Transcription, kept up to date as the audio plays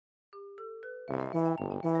Hi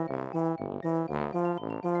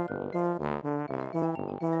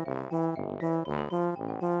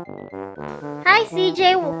CJ,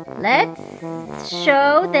 let's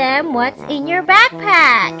show them what's in your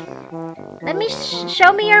backpack. Let me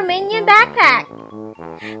show me your minion backpack.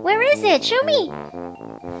 Where is it? Show me.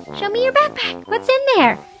 Show me your backpack. What's in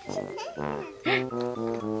there?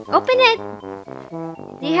 Open it.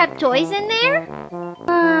 Do you have toys in there?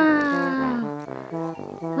 Wow.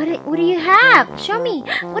 What do you have? Show me.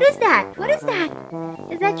 What is that? What is that?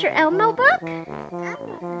 Is that your Elmo book?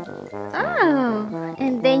 Oh,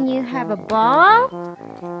 and then you have a ball.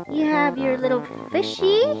 You have your little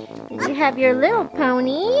fishy. And you have your little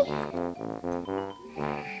pony.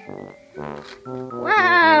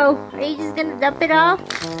 Wow. Are you just gonna dump it all?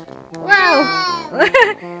 Wow.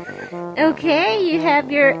 Okay, you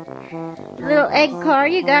have your little egg car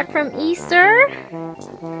you got from Easter.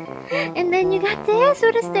 And then you got this.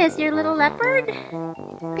 What is this? Your little leopard?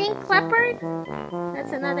 Pink leopard?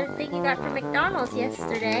 That's another thing you got from McDonald's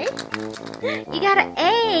yesterday. You got an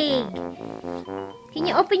egg. Can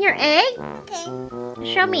you open your egg? Okay.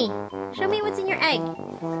 Show me. Show me what's in your egg.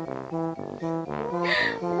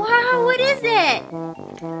 Wow, what is it?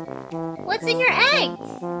 What's in your egg?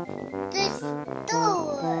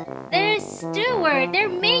 There's Stewart. They're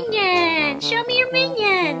minions. Show me your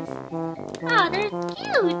minions. Oh, they're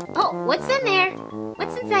cute. Oh, what's in there?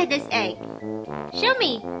 What's inside this egg? Show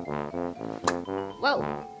me. Whoa.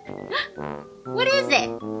 What is it?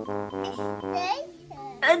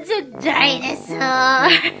 It's a dinosaur.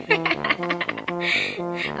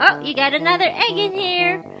 Oh, you got another egg in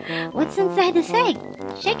here. What's inside this egg?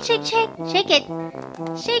 Shake, shake, shake. Shake it.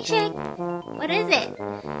 Shake, shake. What is it?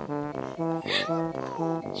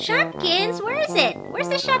 Shopkins? Where is it? Where's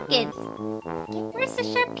the Shopkins? Where's the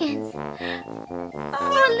Shopkins?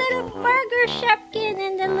 Oh, a little burger Shopkin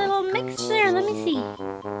and a little mixer. Let me see.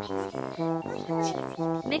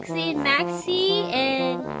 Mixie and Maxie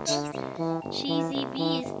and Cheesy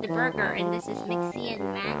B is the burger, and this is Mixie and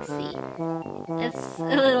Maxie. It's a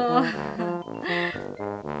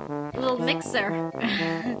little mixer.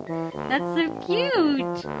 That's so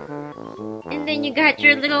cute. And then you got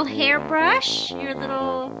your little hairbrush, your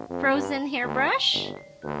little frozen hairbrush.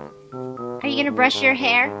 Are you gonna brush your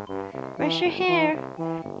hair? Brush your hair.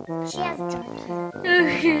 She has a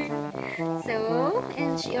turkey. So,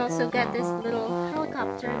 and she also got this little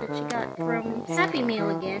helicopter that she got from Happy Meal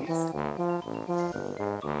again.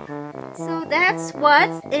 So that's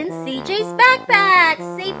what's in CJ's backpack.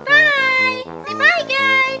 Say bye. Say bye,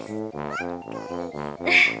 guys.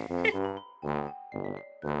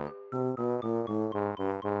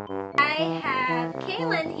 I have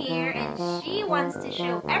Kaylin here, and she wants to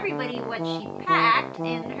show everybody what she packed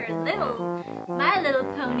in her My Little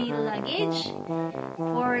Pony luggage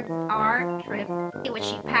for our trip. What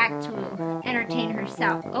she packed to entertain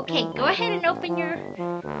herself. Okay, go ahead and open your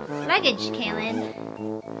luggage, Kaylin.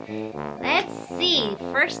 Let's see.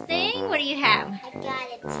 First thing, what do you have? I got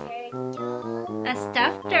a turtle. A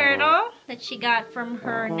stuffed turtle that she got from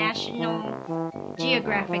her National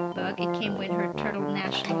Geographic book. It came with her Turtle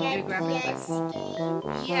National Geographic DS book.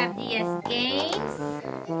 games. You have DS games.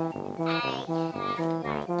 I have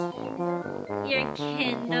my Kindle. Your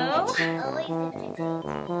Kindle. Always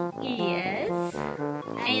entertaining. Yes.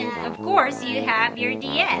 And of course you have your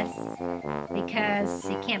DS. Because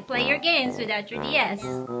you can't play your games without your DS.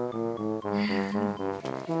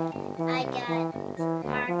 I got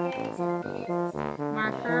markers and pens.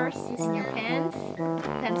 Markers and your pens.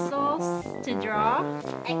 Pencils to draw.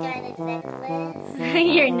 I got a necklace.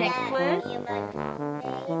 Your That necklace. me and my mom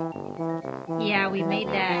made. Yeah, we made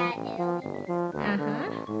that. Uh-huh.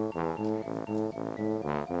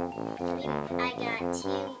 I got 2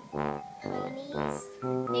 ponies.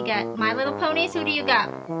 You got My Little Ponies. Who do you got?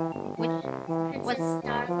 What's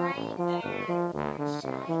Starlight and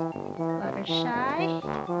Shine. Fluttershy.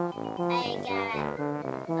 I got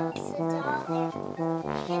Elsa doll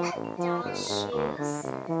and a doll shoes.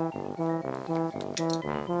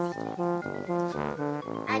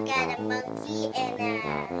 I got a monkey and a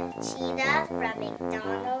cheetah from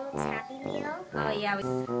McDonald's Happy Meal. Oh yeah.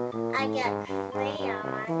 I got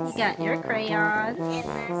crayons. You got your crayons. And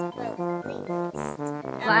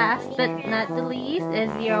Last but not the least is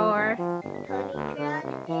your pony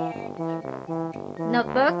ground and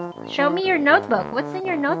notebook. Show me your notebook. What's in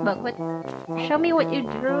your notebook? Show me what you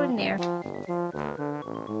drew in there.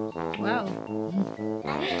 Wow.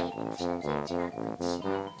 I made a cheeky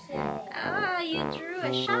chocolate chip. Ah, you drew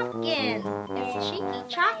a Shopkin. It's cheeky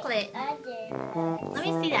chocolate. Let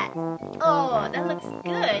me see that. Oh, that looks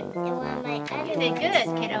good. And one of my other You did good,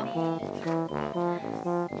 kiddo.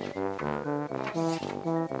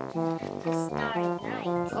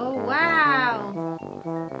 Night. Oh, wow.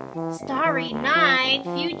 Starry Night,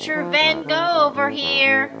 future Van Gogh over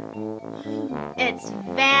here. It's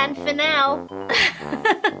Van Fennell.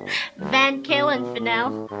 Van Kalen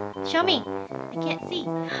Fennell. Show me. I can't see.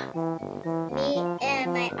 Me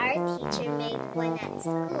and my art teacher made one at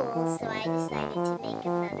school, so I decided to make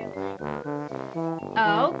another one.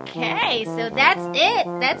 Okay, so that's it.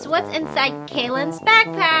 That's what's inside Kalen's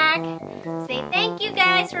backpack. Say thank you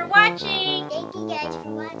guys for watching. Thank you guys for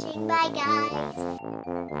watching. Bye, guys.